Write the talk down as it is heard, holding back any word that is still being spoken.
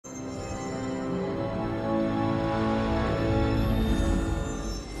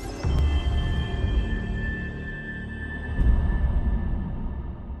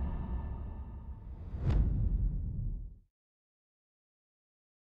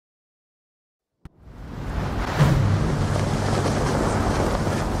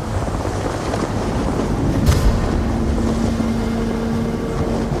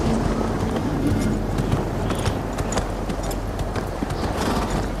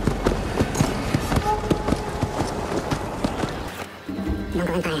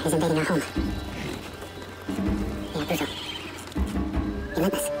Mongol Empire is invading our home. They are brutal.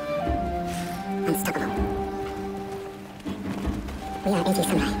 Relentless. Unstoppable. We are 80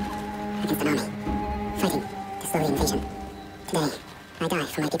 samurai against an army, fighting to slow the invasion. Today, I die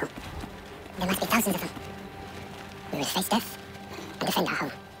for my people. There must be thousands of them. We will face death and defend our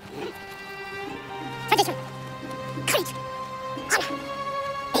home. Tradition, courage, honor.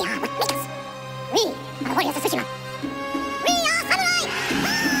 They are what make us. We are the warriors of Tsushima. We are samurai!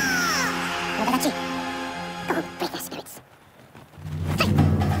 Ah! Nobadachi, go break their spirits.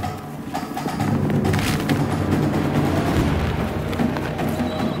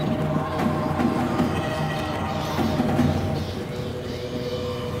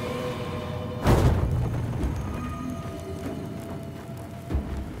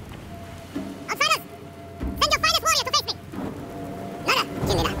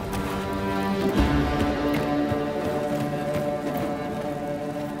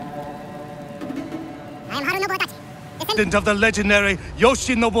 Of the legendary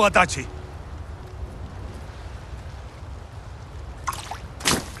Yoshinobu Adachi.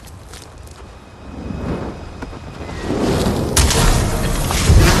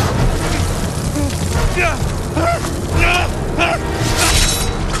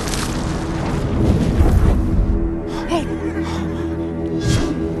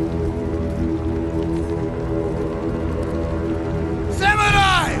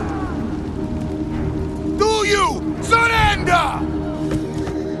 Samurai! Do you surrender?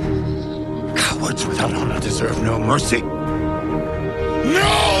 Cowards without honor deserve no mercy. No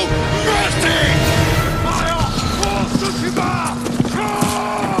mercy! Fire for Tsushima!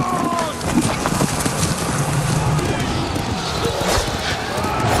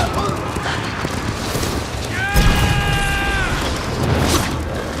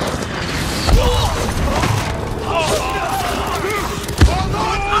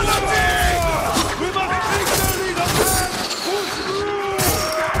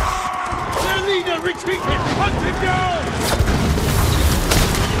 Retreat! Hunt him down!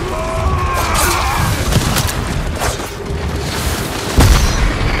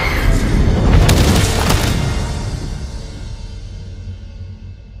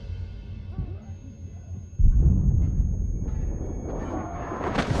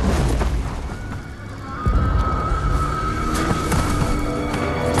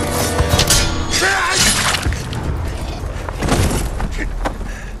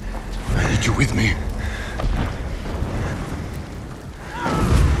 With me.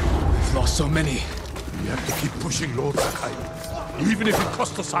 We've lost so many. We have to keep pushing, Lord Sakai, even if it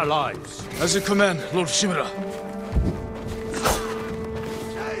costs us our lives. As you command, Lord Shimura.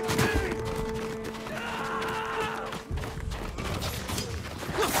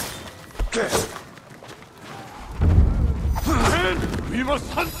 And we must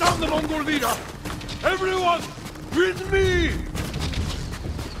hunt down the Mongol leader. Everyone, with me!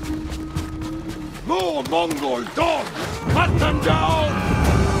 More Mongol dogs! Hunt them down!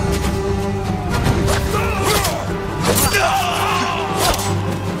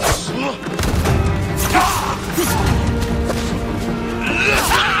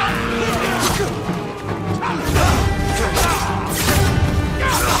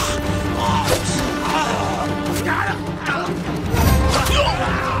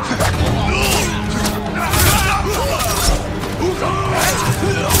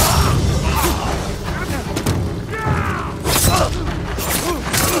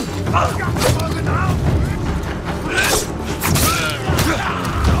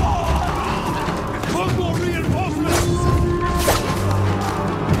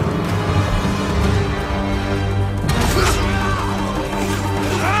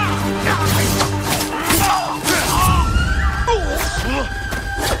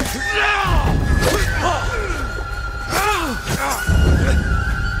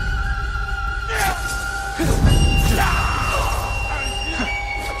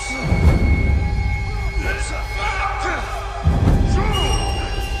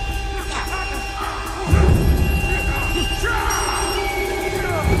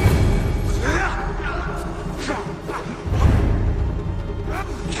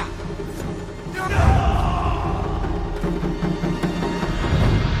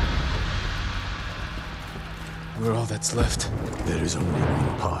 We're all that's left. There is only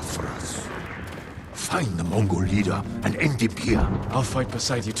one path for us. Find the Mongol leader and end him here. I'll fight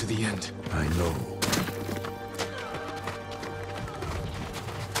beside you to the end. I know.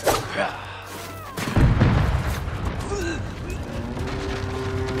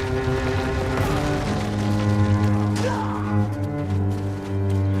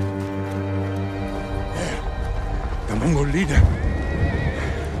 There. The Mongol leader.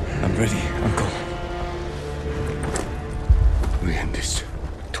 ready, Uncle. We end this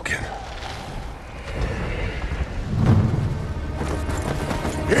together.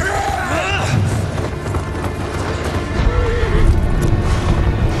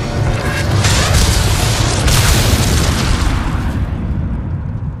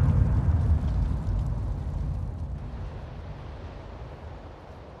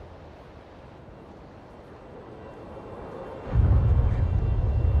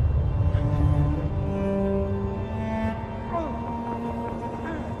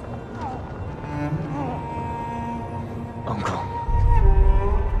 Uncle.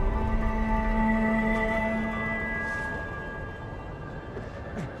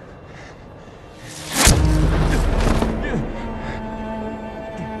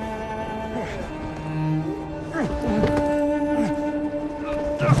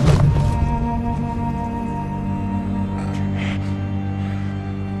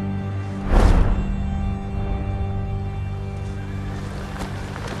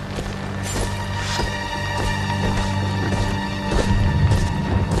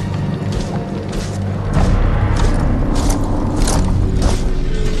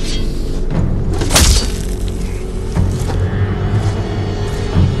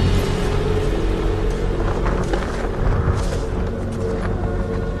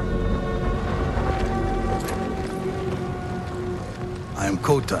 I am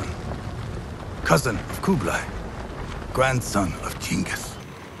Khotan, cousin of Kublai, grandson of Genghis.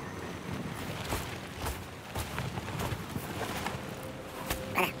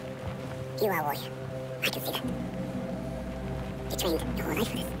 Brother, you are a warrior. I can see that. You trained your whole life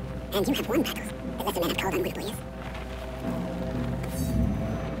for this. And you have won battles that lesser men have called unwinnable, yes?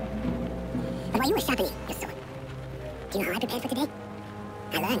 But while you were sharpening your sword, do you know how I prepared for today?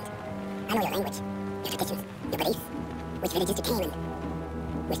 I learned. I know your language, your traditions, your beliefs, which villages you came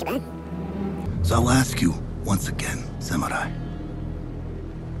and wish to burn. So I'll ask you once again, Samurai.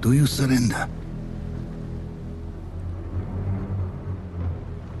 Do you surrender?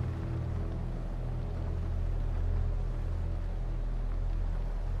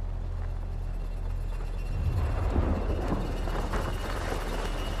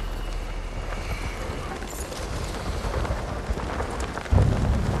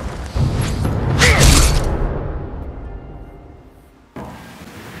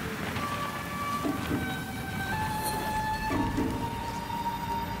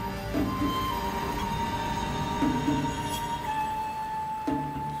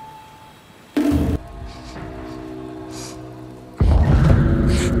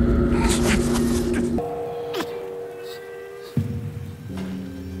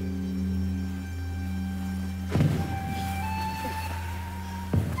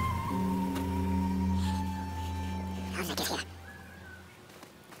 How did I get here?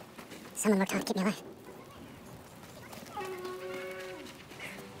 Someone worked hard to keep me alive.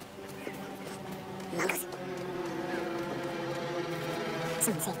 Mongols.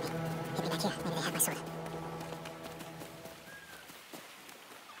 Someone saved me. Hid me back here. Maybe they have my sword.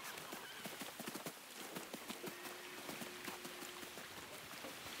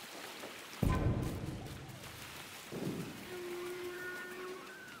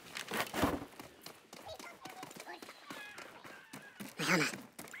 My armor.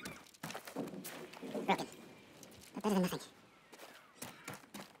 Broken. But better than nothing.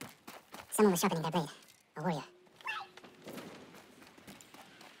 Someone was sharpening their blade. A warrior.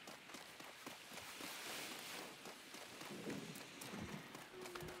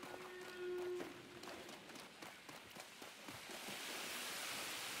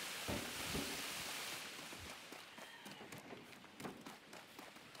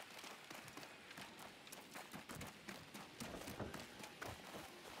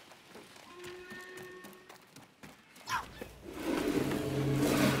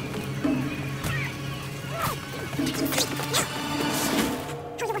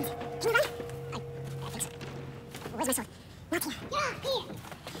 Where's my sword? Not here. Yeah, here.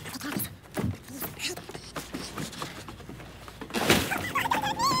 I'll take care of this.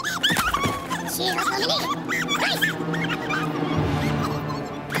 She was eliminated. Nice!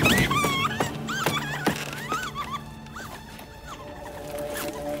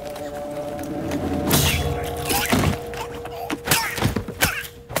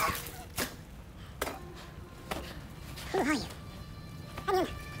 Who are you? I'm Yuma.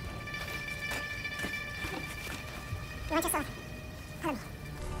 You want your sword? Follow me.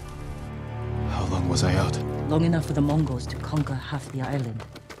 How long was I out? Long enough for the Mongols to conquer half the island.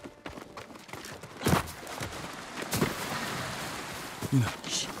 Yuna.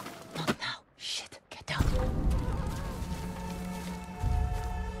 Shh. Not now. Shit. Get down.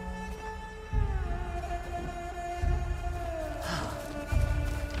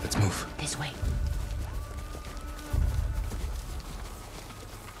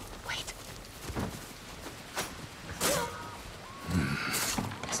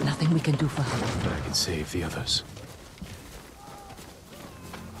 nothing we can do for her. But I can save the others.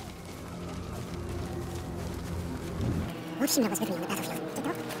 Tsushima was with me on the battlefield. Did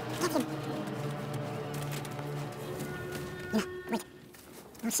Get him! No, wait.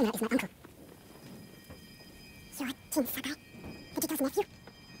 Tsushima is my uncle. You're King Sakai? Vegeta's nephew?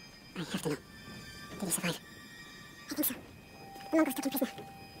 I have to know. Did he survive? I think so. The Mongols took him prisoner.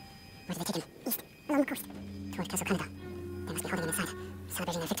 Where did they take him? East, along the coast. Toward Castle Kaneda. They must be holding him inside,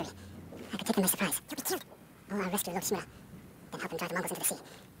 celebrating their victory. I could take them by surprise. He'll be killed. Or I'll rescue Lord Shimura. Then help him drive the Mongols into the sea.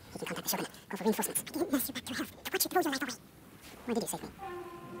 He can contact the Shogun, go for reinforcements. I didn't nurse you back to health. To watch you throw your life away. Why did you save me?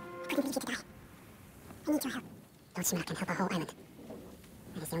 I couldn't leave you to die. I need your help. Lord Shimura can help our whole island.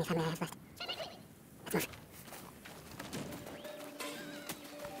 And he's the only family I have left. Let's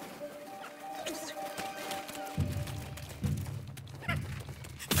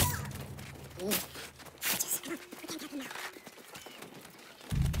move. Bitches. Come on, we can't have him now.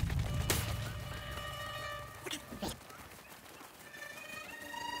 Okay, read.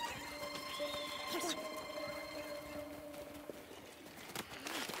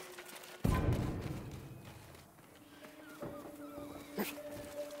 Here. Move.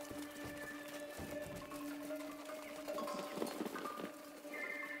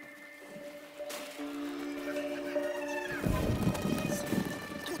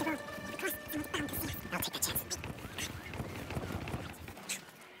 Clear the road. Cross. Someone's bound to see us. I'll take that chance.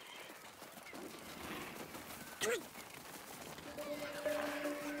 Come on.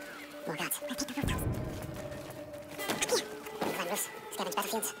 More guards. I'll take the rooftops. Here. Climb roofs. Scavenge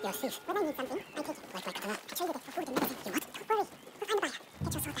battlefields. You're a thief. When I need something, I take it. Like my katana. I trade it for food and medicine. You what? Don't worry. We'll find a buyer.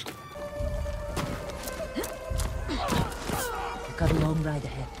 Get your sword back. We've got a long ride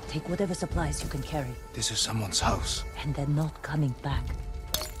ahead. Take whatever supplies you can carry. This is someone's house. And they're not coming back.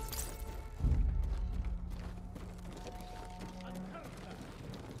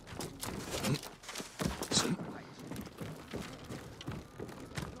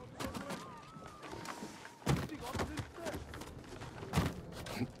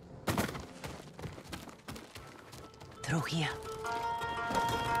 Through here.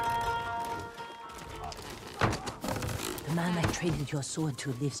 The man I traded your sword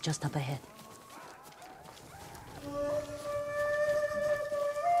to lives just up ahead.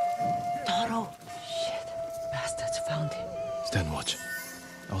 Taro! Shit. Bastards found him. Stand watch.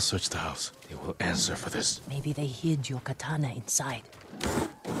 I'll search the house. They will answer for this. Maybe they hid your katana inside.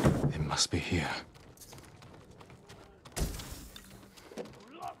 It must be here.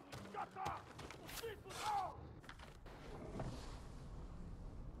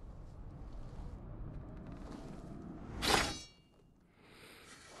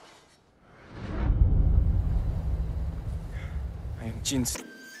 I am Jin's.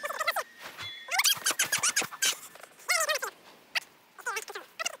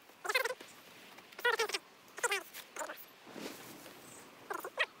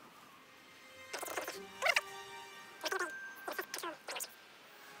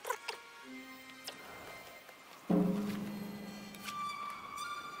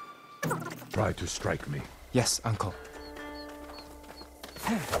 Try to strike me. Yes, Uncle.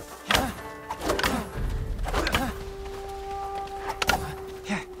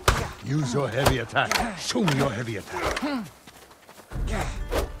 Use your heavy attack. Show me your heavy attack.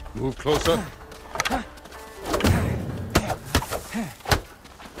 Move closer.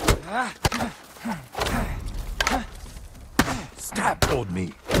 Stab toward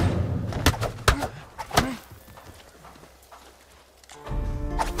me.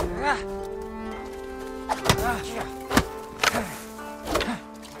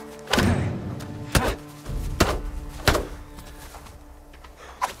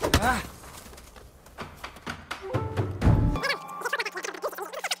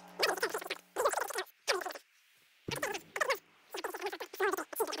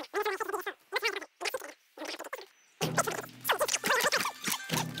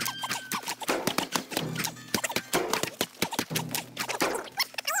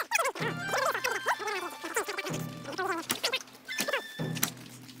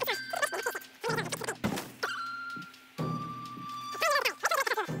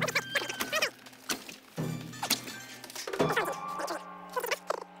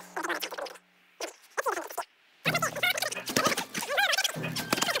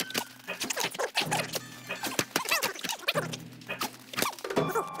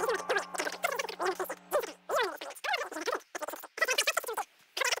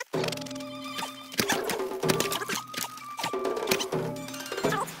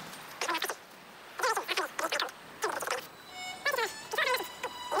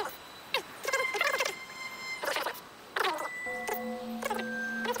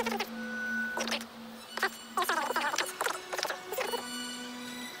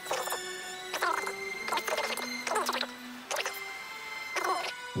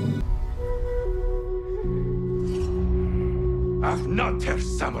 Not her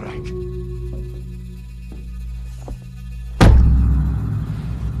samurai.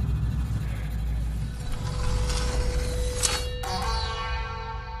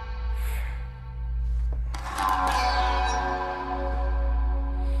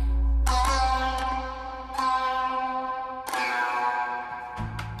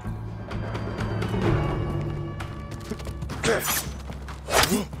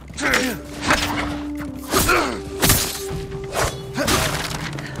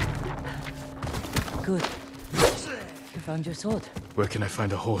 Good. You found your sword. Where can I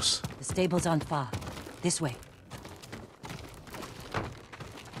find a horse? The stables aren't far. This way.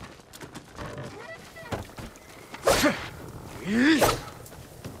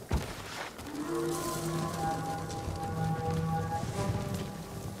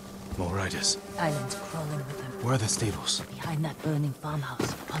 More riders. Island's crawling with them. Where are the stables? Behind that burning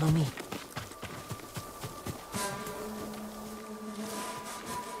farmhouse. Follow me.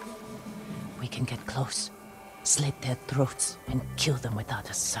 We can get close, slit their throats, and kill them without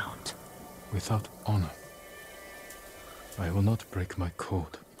a sound. Without honor. I will not break my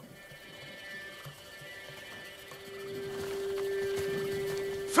code.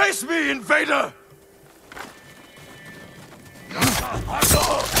 Face me, invader! That's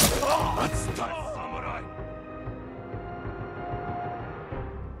time, samurai!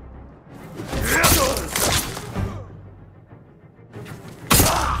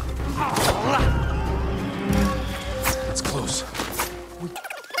 It's close.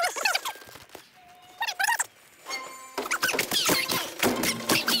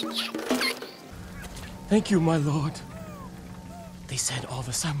 Thank you, my lord. They said all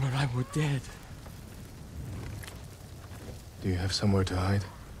the samurai were dead. Do you have somewhere to hide?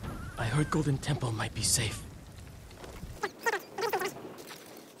 I heard Golden Temple might be safe.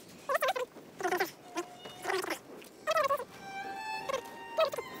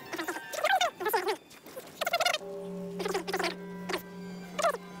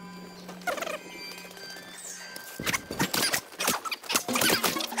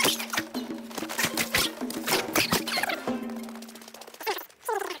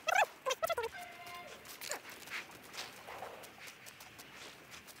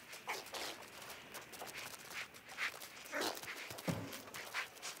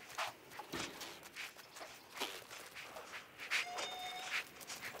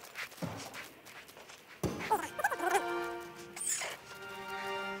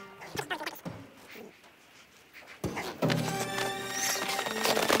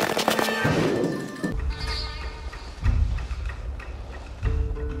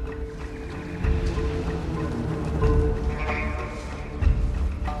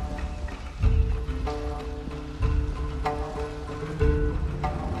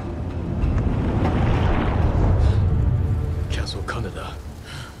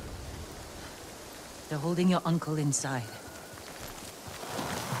 They're holding your uncle inside.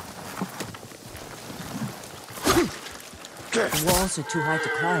 The walls are too high to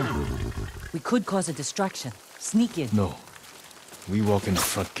climb. We could cause a distraction. Sneak in. No. We walk in the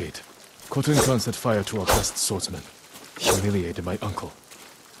front gate. Khotun Khan set fire to our best swordsman. Humiliated my uncle.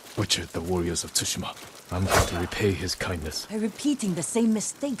 Butchered the warriors of Tsushima. I'm going to repay his kindness. By repeating the same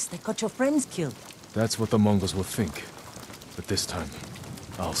mistakes that got your friends killed. That's what the Mongols will think. But this time,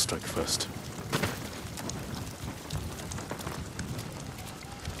 I'll strike first.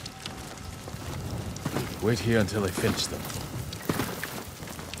 Wait here until I finish them.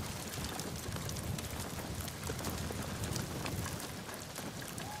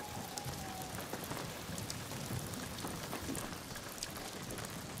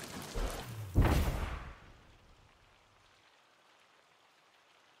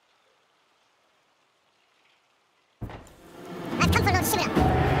 I've come for Lord Shimura.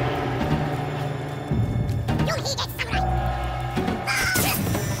 You he gets samurai.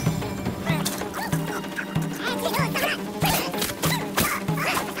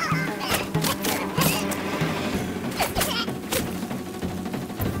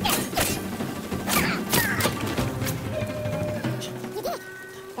 You did.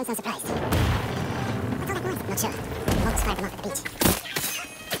 Don't sound surprised. What's all that noise? Not sure. The monks fired them off at the beach.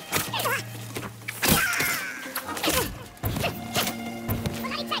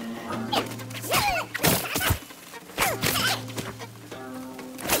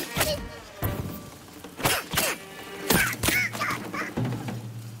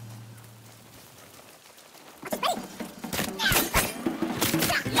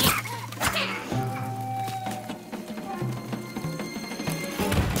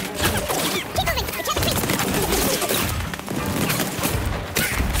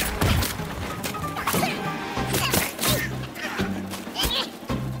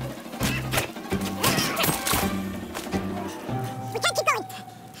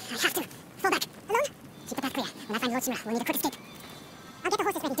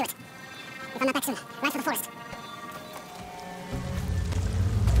 horses ready, do it. If I'm not back soon, ride for the forest.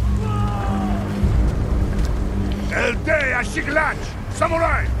 El Day Ashiglach!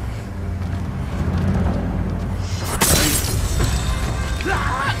 Samurai!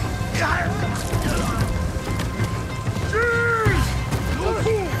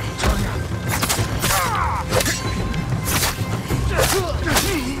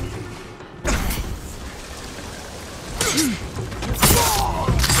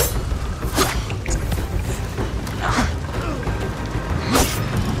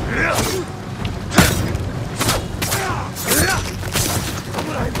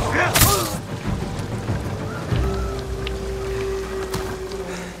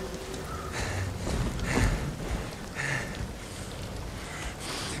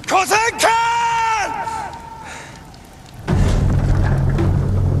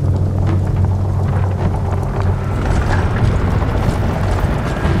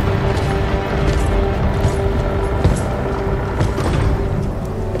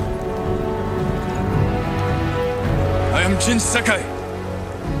 Jin Sakai,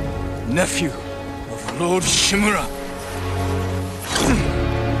 nephew of Lord Shimura.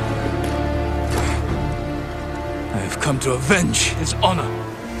 I have come to avenge his honor.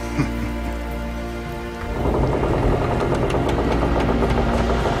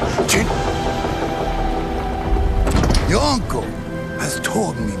 Jin! Your uncle has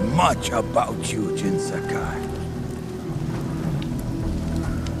told me much about you, Jin Sakai.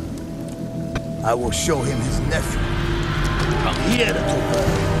 I will show him his nephew. Come here, little boy.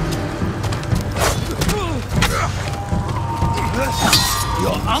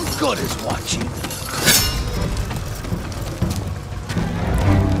 Your uncle is watching.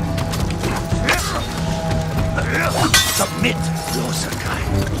 Submit, Lord Sakai.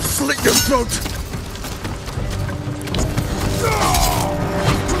 Slit your throat!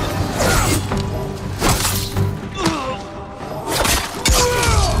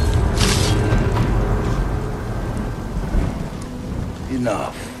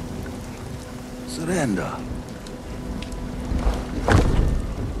 Enough. Surrender.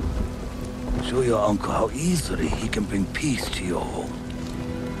 Show your uncle how easily he can bring peace to your home.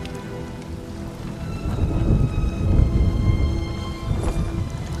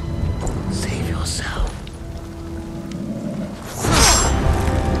 Save yourself.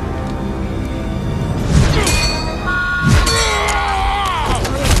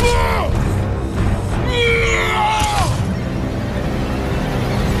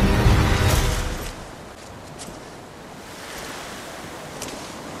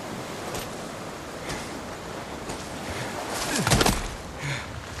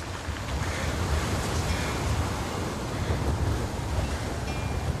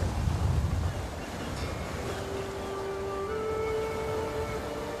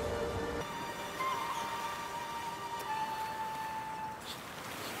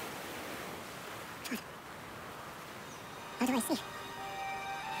 How do I see?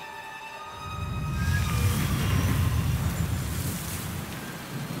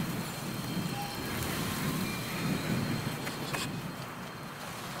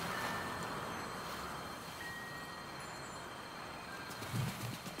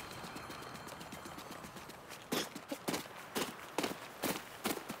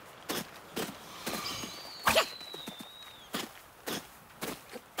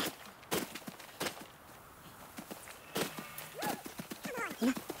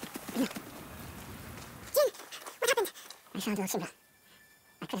 I found Tsushima.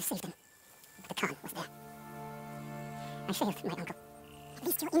 I could have saved him, but the Khan was there. I failed, my uncle. At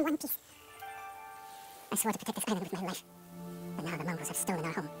least you're in one piece. I swore to protect this island with my life. But now the Mongols have stolen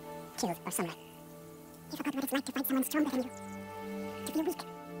our home, killed our samurai. You forgot what it's like to fight someone stronger than you. To be weak.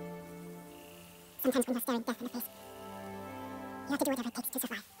 Sometimes when you're staring death in the face, you have to do whatever it takes to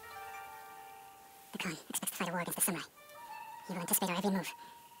survive. The Khan expects to fight a war against the samurai. He will anticipate our every move,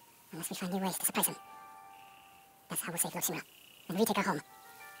 unless we find new ways to surprise him. That's how we'll save Tsushima and retake our home.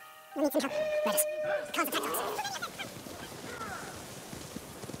 We need some help. Riders, the Khan's attacked us.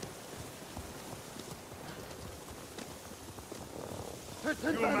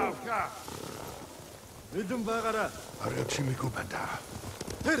 Rhythm bagara. Arachimi kubanda.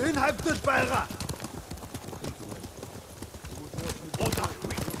 Terin habdut baga. Oda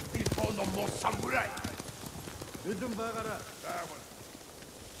we found the most samurai. Rhythm bagara.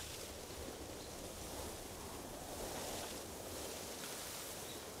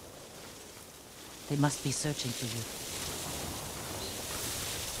 They must be searching for you.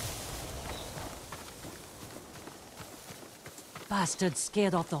 Bastards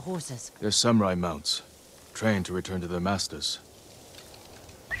scared off the horses. They're samurai mounts, trained to return to their masters.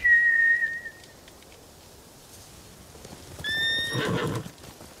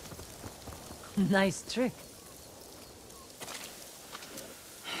 Nice trick.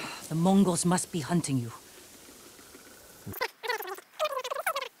 The Mongols must be hunting you.